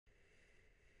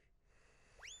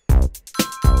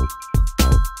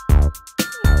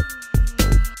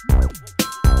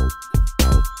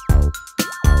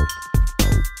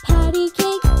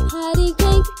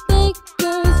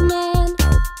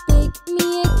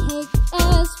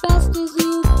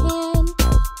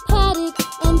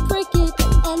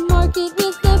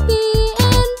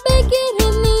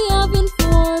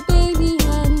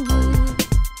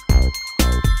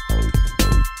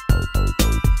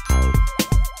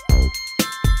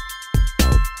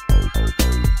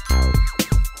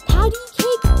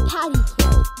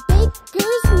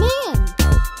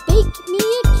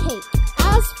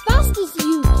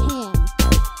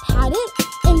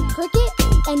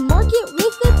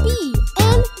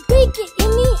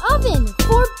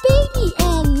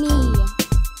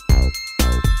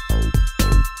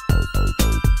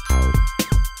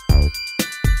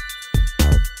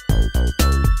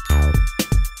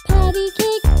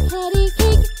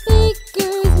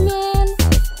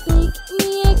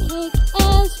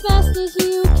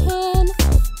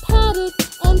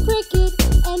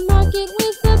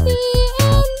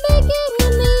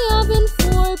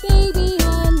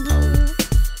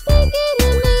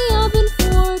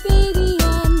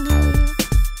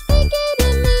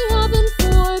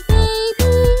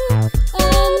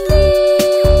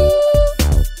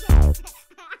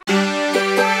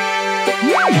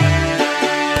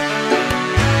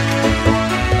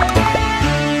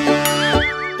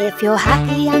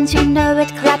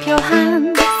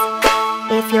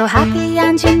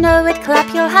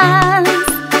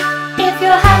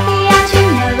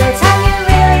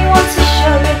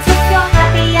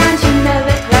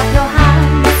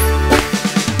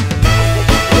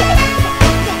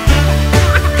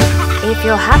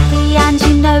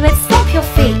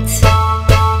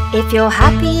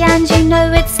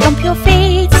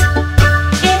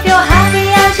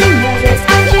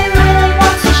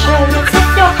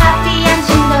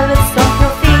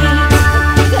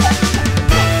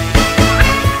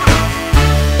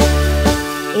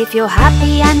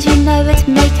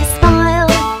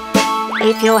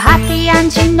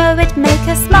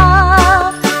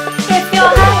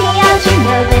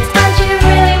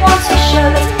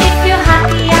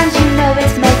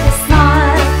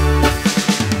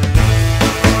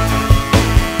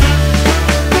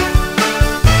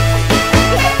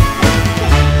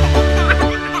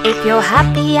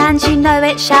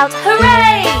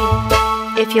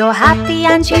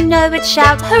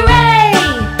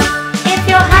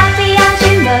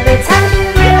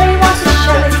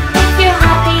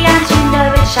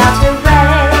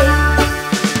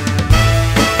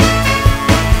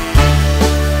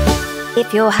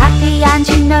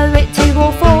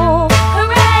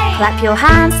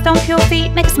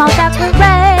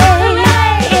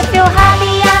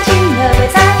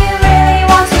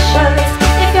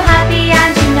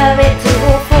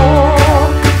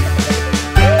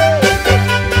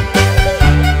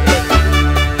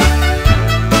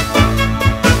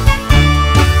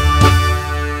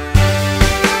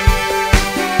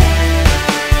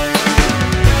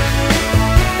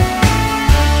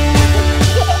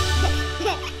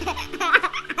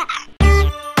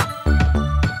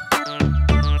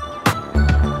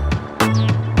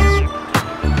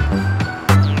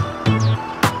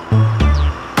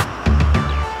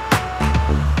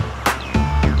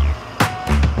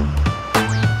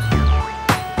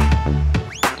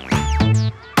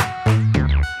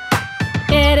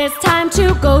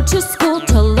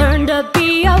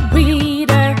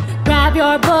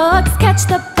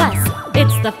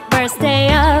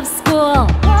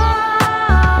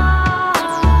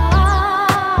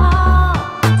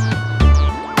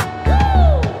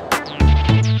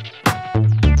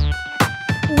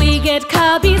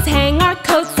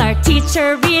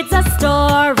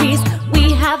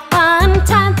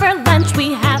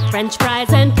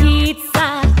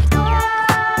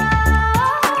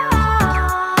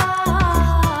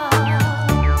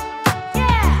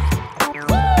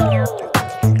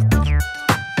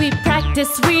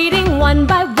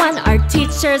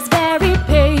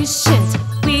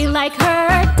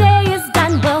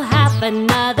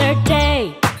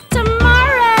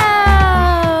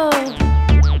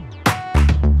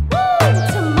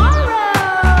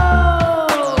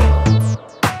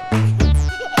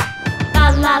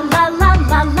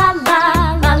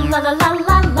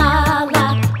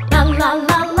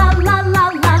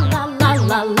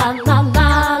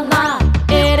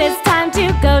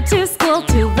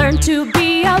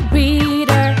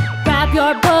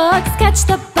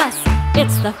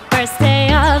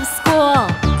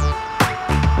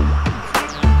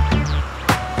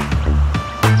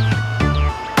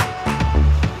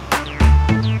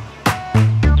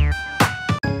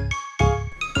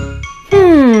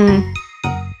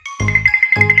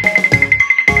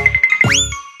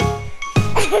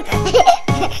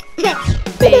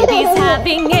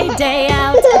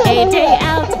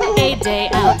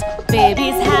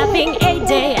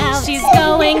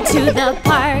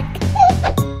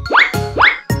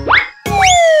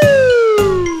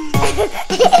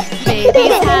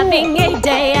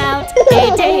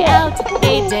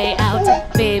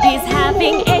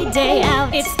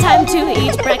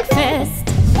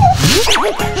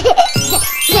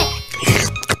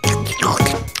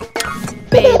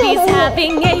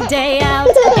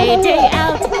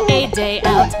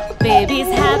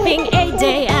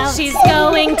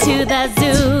the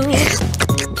zoo.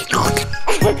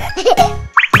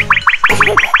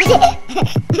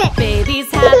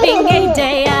 Baby's having a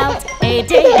day out, a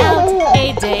day out,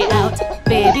 a day out.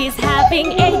 Baby's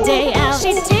having a day out.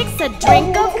 She takes a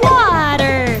drink of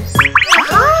water.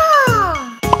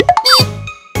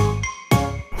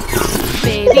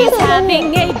 Baby's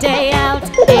having a day out,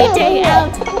 a day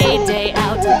out, a day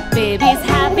out. Baby's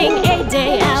having a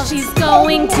day out. She's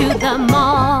going to the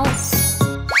mall.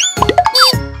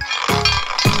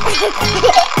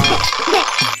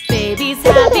 Baby's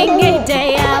having a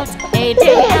day out, a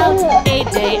day out, a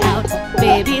day out.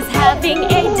 Baby's having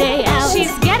a day out.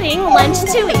 She's getting lunch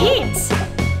to eat.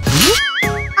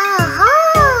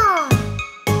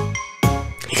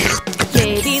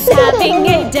 Baby's having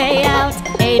a day out,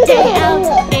 a day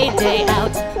out, a day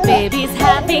out. Baby's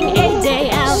having a day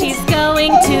out. She's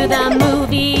going to the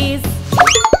movies.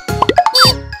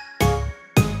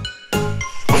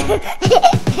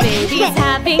 Baby's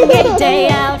having a day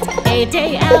out, a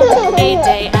day out, a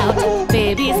day out.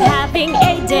 Baby's having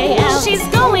a day out. She's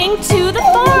going to the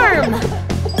farm.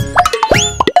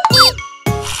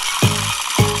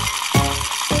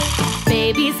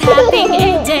 Baby's having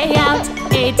a day out,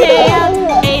 a day out,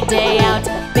 a day out.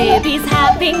 Baby's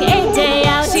having a day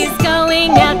out. She's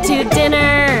going out to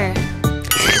dinner.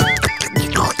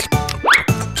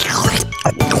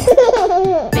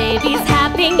 Baby's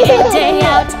having a day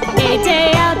out, a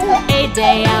day out, a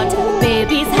day out.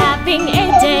 Baby's having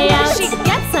a day out. She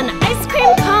gets an ice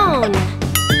cream cone.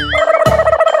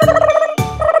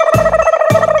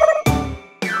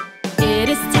 It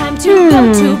is time to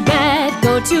go to bed,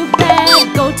 go to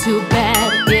bed, go to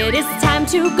bed. It is time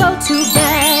to go to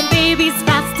bed. Baby's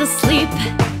fast asleep.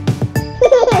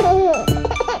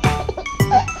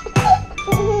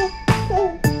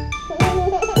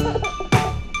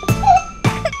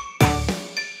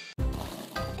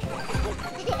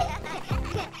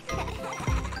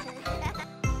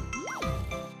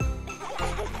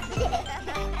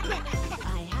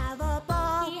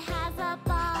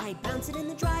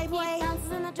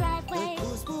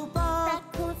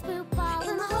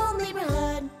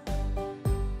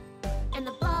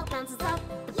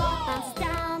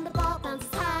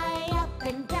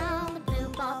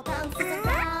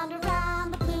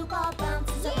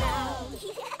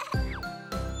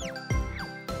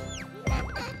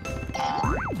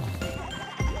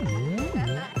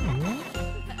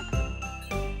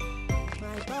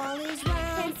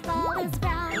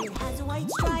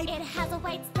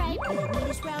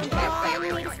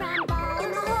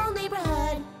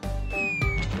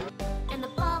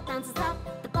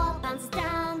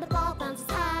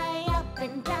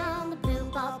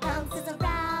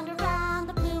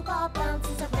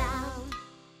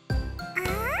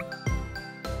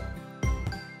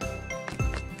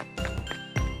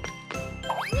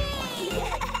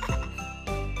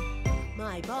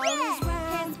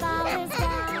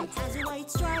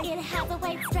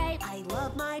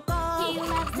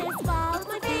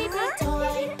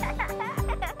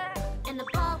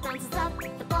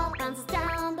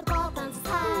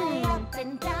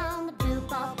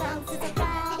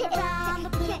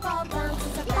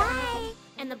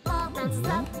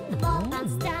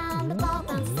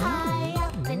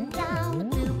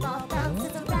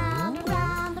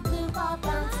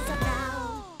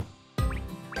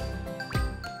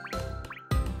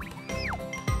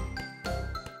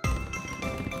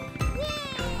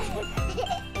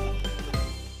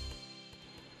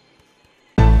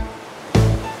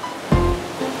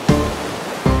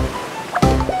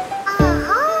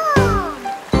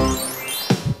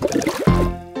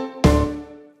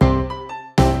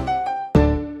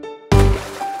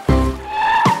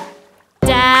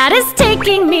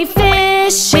 Taking me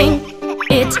fishing,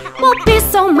 it will be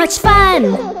so much fun.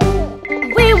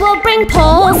 We will bring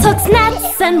poles, hooks,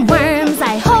 nets, and worms.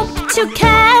 I hope to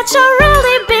catch a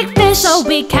really big fish. So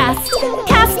we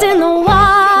cast in the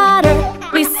water.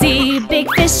 We see big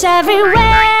fish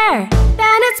everywhere.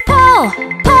 Then it's pull,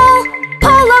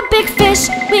 a big fish.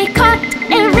 We caught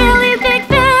a really big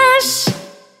fish.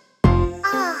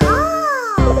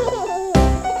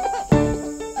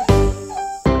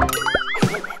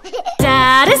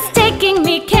 Dad is taking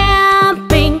me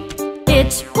camping.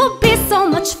 It will be so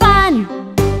much fun.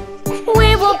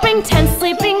 We will bring tents,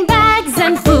 sleeping bags,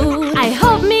 and food. I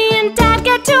hope me and Dad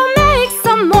get to make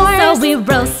some more. So we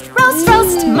roast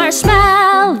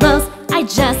marshmallows. I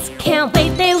just can't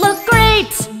wait, they look great.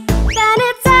 Then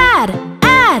it's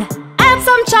add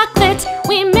some chocolate.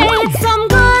 We made some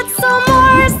good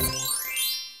s'mores.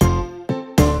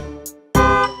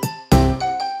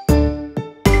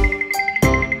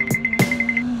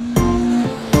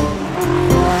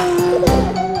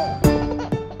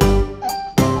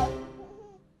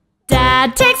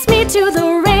 Dad takes me to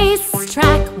the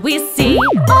racetrack. We see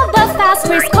all the fast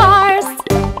race cars.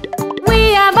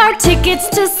 We have our tickets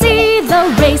to see the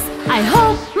race. I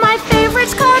hope my favorite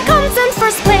car comes in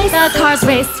first place. The cars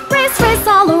race, race, race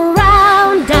all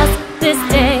around us. This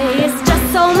day is just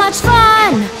so much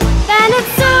fun. Then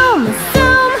it's zoom,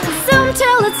 zoom, zoom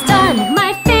till it's done.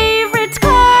 My favorite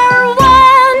car won.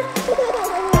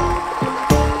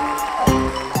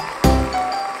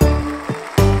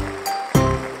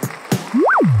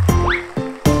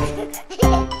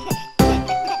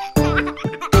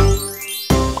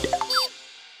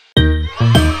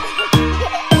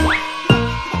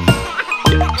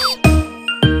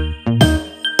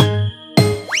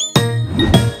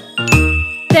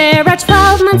 There are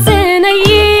 12 months in a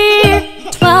year,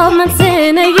 12 months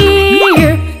in a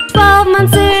year, 12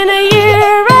 months in a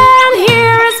year, and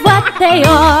here is what they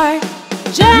are.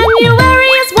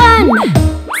 January is 1,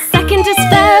 2nd is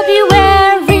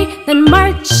February, then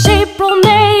March, April,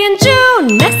 May, and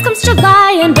June. Next comes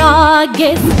July and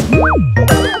August.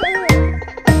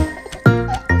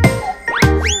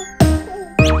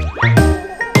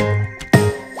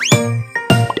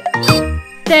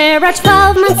 There are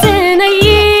 12 months in a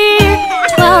year,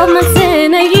 12 months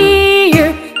in a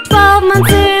year, 12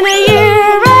 months in a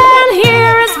year, and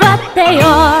here is what they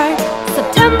are.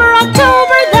 September,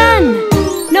 October, then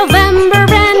November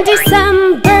and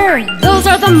December. Those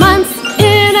are the months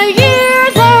in a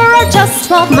year. There are just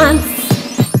 12 months.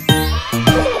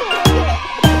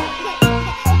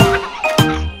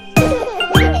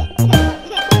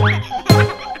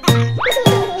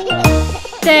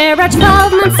 There are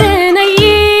 12 months in a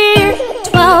year,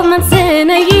 12 months in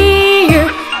a year,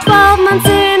 12 months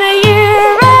in a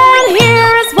year, and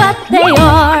here is what they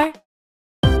are.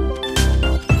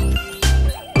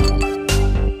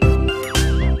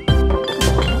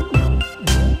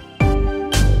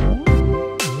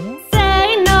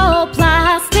 Say no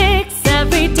plastics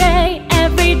every day,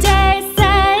 every day.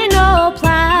 Say no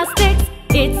plastics,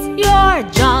 it's your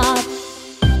job.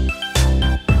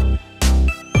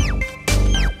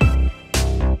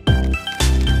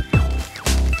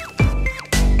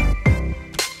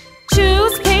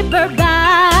 Choose paper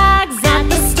bags at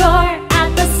the store, at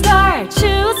the store.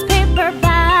 Choose paper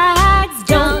bags,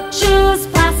 don't choose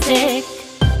plastic.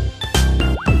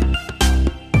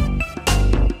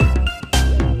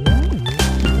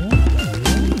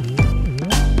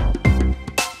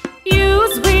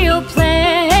 Use real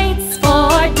plates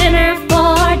for dinner,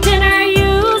 for dinner.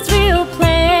 Use real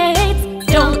plates,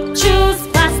 don't choose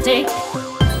plastic.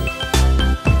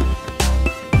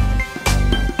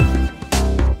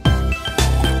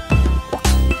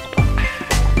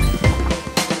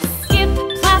 Skip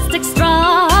plastic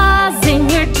straws in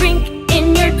your drink,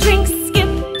 in your drink. Skip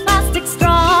plastic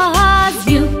straws,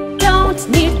 you don't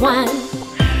need one.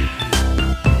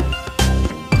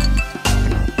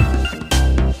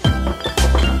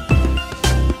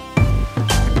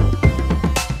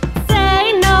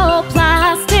 Say no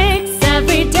plastics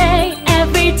every day,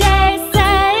 every day.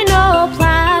 Say no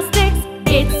plastics,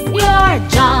 it's your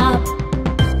job.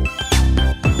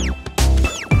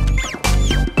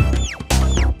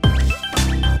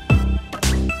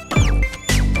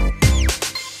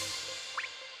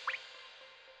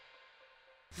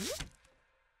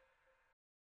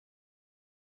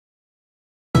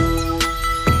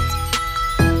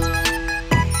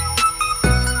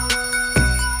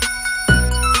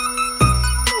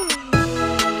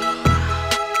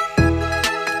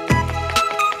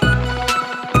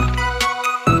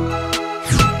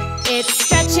 It's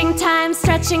stretching time,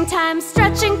 stretching time,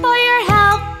 stretching for your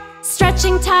health.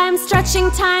 Stretching time, stretching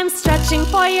time, stretching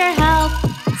for your health.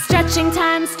 Stretching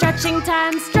time, stretching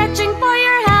time, stretching for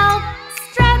your health.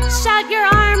 Stretch out your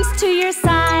arms to your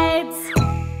sides.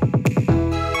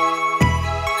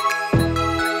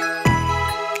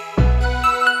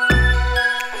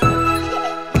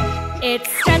 It's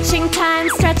stretching time,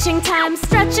 stretching time,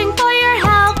 stretching for your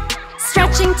health.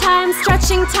 Stretching time,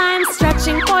 stretching time,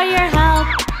 stretching for your health.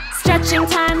 Stretching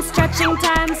time, stretching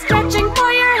time, stretching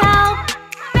for your health.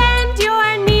 Bend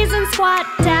your knees and squat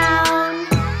down.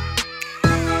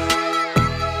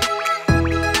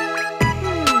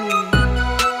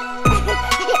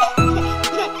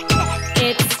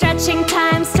 It's stretching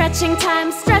time, stretching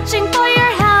time, stretching for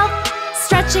your health.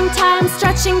 Stretching time,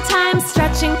 stretching time,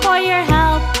 stretching for your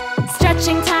health.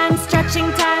 Stretching time,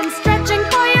 stretching time, stretching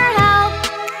for your health.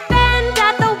 Bend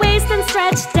at the waist and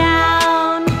stretch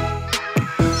down.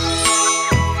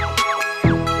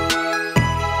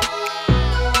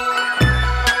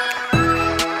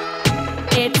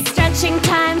 It's stretching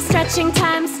time, stretching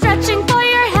time, stretching for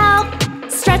your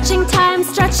health. Stretching time,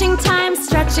 stretching time,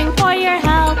 stretching for your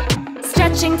health.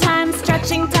 stretching time,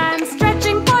 stretching time,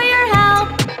 stretching for your help.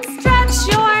 Stretch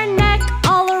your neck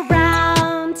all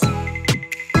around.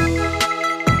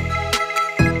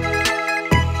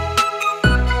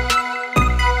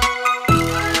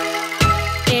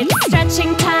 It's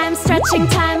stretching time, stretching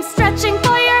time, stretching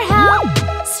for your help.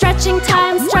 Stretching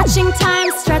time, stretching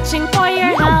time, stretching for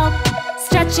your help.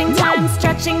 Stretching time,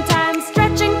 stretching time,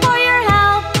 stretching for your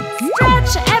help.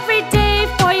 Stretch every day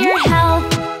for your health.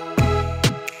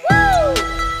 Woo!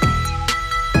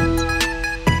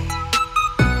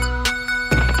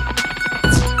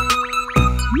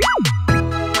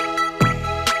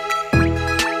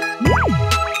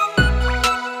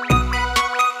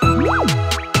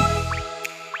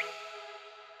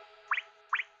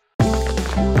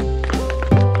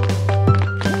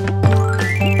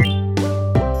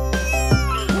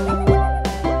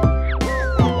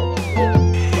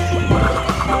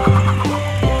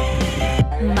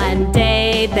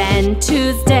 Monday, then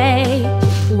Tuesday,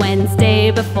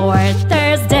 Wednesday before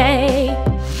Thursday.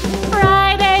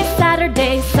 Friday,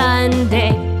 Saturday,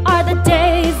 Sunday are the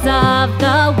days of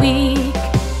the week.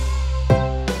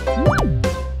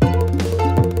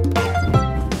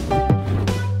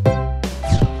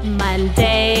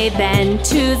 Monday, then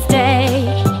Tuesday,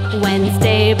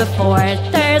 Wednesday before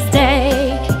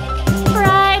Thursday.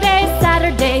 Friday,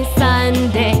 Saturday,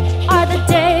 Sunday are the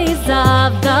days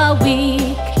of the week.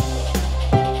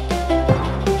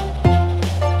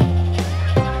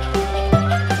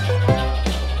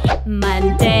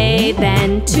 Monday,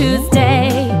 then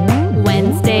Tuesday,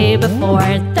 Wednesday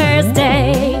before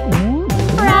Thursday.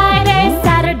 Friday,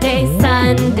 Saturday,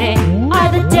 Sunday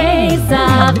are the days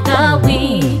of the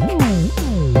week.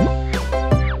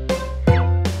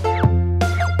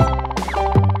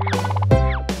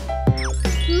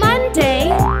 Monday,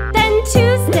 then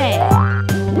Tuesday,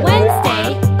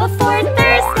 Wednesday before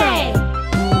Thursday.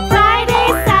 Friday,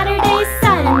 Saturday,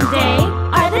 Sunday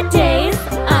are the days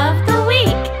of the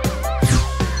week.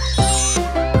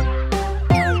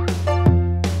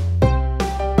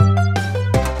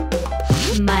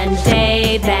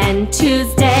 Monday, then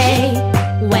Tuesday,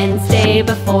 Wednesday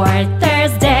before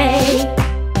Thursday.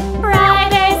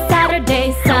 Friday,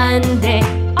 Saturday, Sunday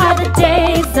are the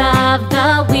days of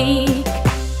the week.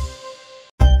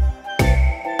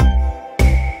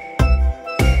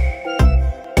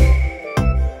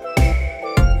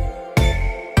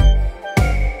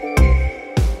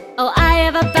 Oh, I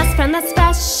have a best friend that's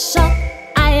special.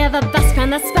 I have a best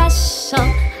friend that's special.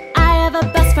 I have a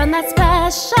best friend that's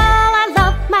special. I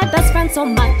love my best friend so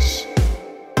much.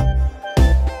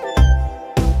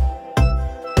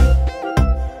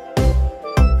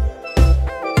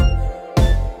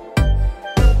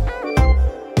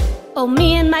 Oh,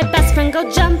 me and my best friend go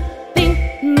jumping.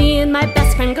 Me and my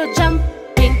best friend go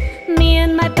jumping. Me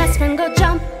and my best friend go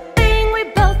jumping. We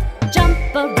both jump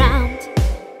around.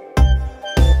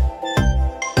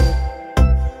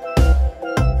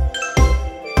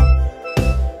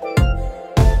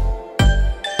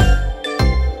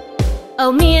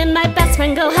 Oh, me and my best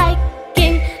friend go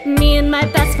hiking. Me and my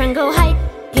best friend go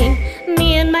hiking.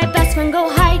 Me and my best friend go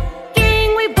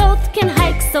hiking. We both can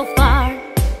hike so far.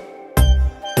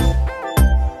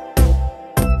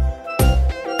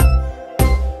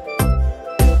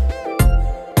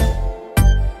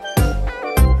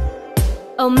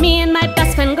 Oh, me and my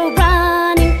best friend go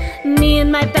running. Me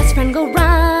and my best friend go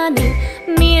running.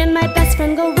 Me and my best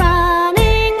friend go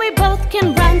running. We both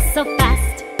can run so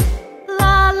fast.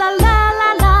 La la la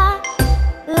la la.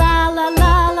 La la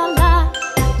la la la.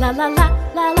 La la la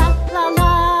la la la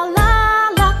la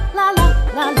la la la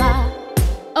la la.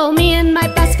 Oh, me and my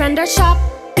best friend are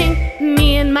shopping.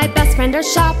 Me and my best friend are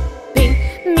shopping.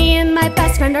 Me and my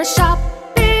best friend are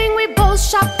shopping. We both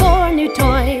shop for new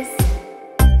toys.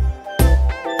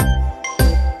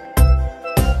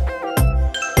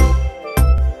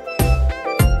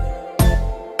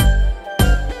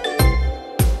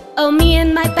 Oh, me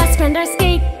and my best friend are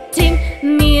skating.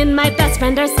 Me and my best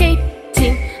friend are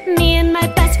skating. Me and my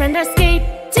best friend are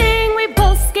skating. We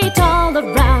both skate all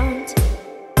around.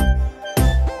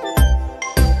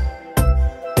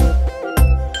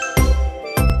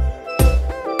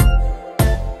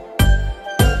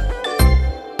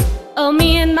 Oh,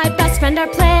 me and my best friend are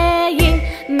playing.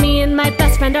 Me and my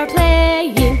best friend are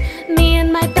playing. Me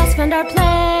and my best friend are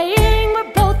playing.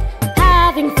 We're both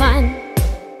having fun.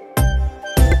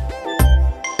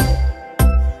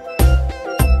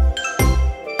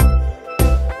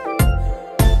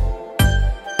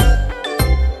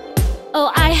 Oh,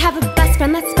 I have a best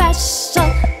friend that's special.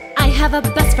 I have a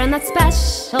best friend that's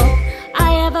special.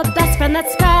 I have a best friend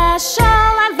that's special.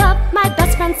 I love my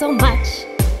best friend so much.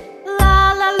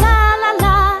 La la la la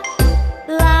la.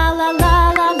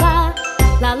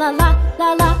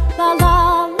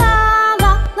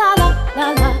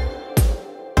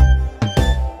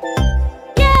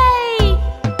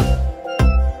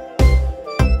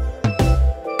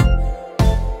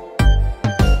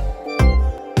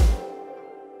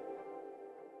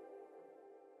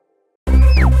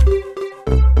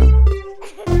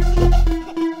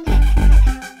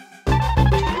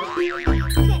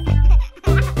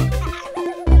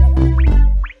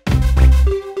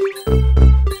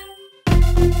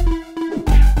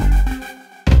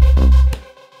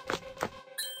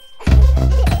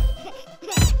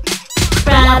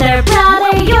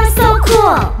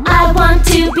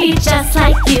 be just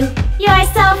like you. You're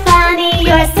so funny,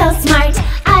 you're so smart.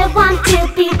 I want to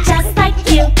be just like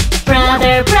you.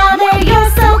 Brother, brother, you're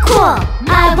so cool.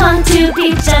 I want to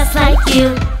be just like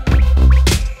you.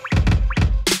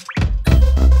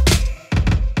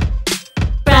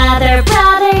 Brother,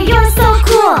 brother, you're so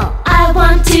cool. I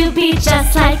want to be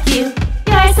just like you.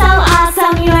 You're so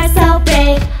awesome, you're so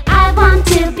brave. I want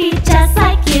to be just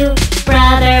like you.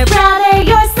 Brother, brother,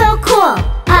 you're so cool.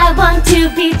 I want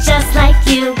to be just like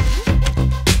you.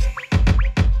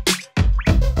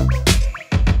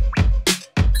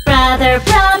 Brother,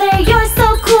 brother, you're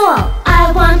so cool.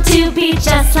 I want to be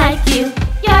just like you.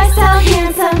 You're so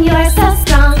handsome, you're so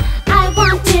strong. I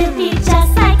want to be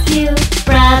just like you.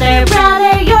 Brother,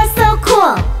 brother, you're so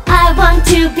cool. I want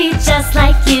to be just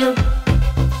like you.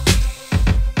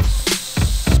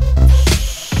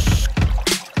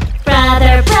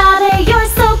 Brother, brother, you're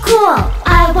so cool.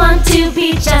 I want to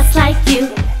be just like you.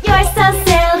 You're so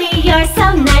silly, you're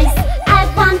so nice.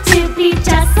 I want to be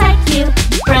just like you.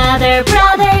 Brother,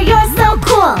 brother, you're so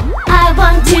cool. I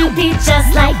want to be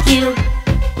just like you.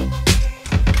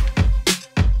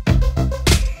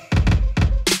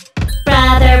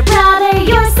 Brother, brother,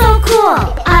 you're so cool.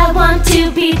 I want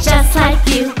to be just like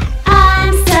you.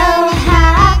 I'm so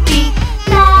happy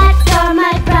that you're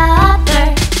my brother.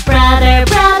 Brother,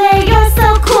 brother, you're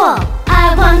so cool.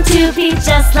 I want to be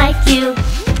just like you.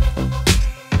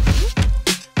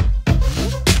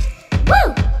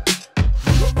 Woo!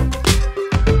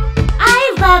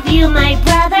 I love you, my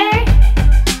brother.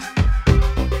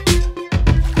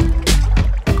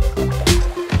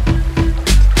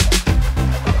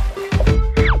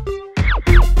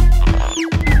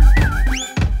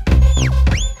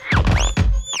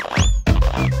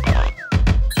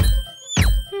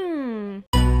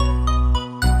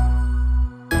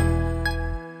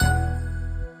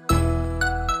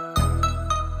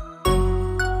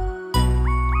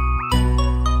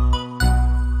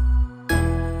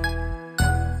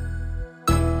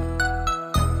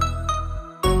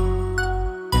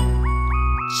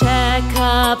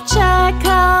 Check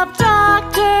up,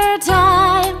 doctor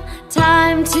time.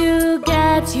 Time to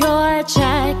get your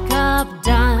checkup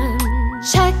done.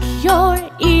 Check your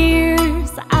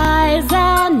ears, eyes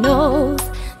and nose.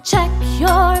 Check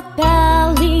your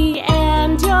belly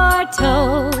and your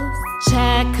toes.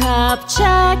 Check up,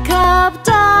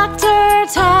 doctor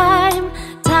time.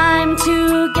 Time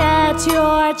to get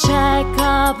your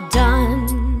checkup done.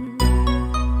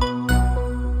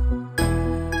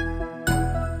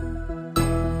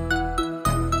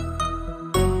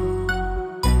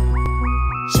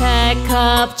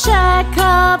 Check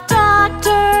up,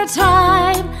 doctor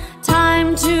time.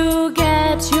 Time to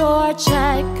get your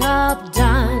checkup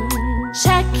done.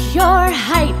 Check your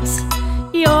height,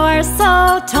 you're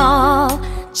so tall.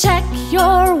 Check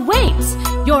your weight,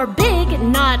 you're big,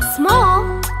 not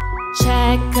small.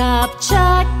 Check up,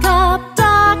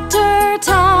 doctor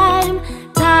time.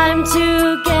 Time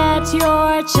to get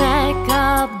your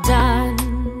checkup done.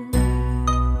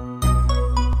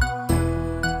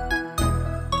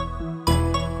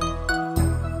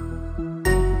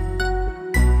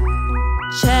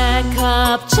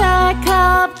 Check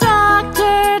up,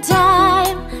 doctor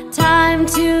time. Time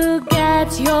to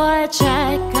get your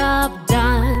checkup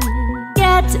done.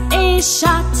 Get a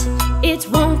shot, it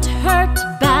won't hurt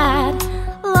bad.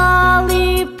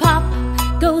 Lollipop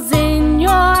goes in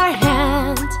your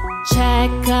hand.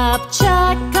 Check up,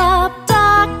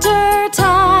 doctor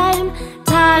time.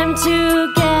 Time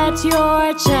to get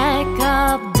your checkup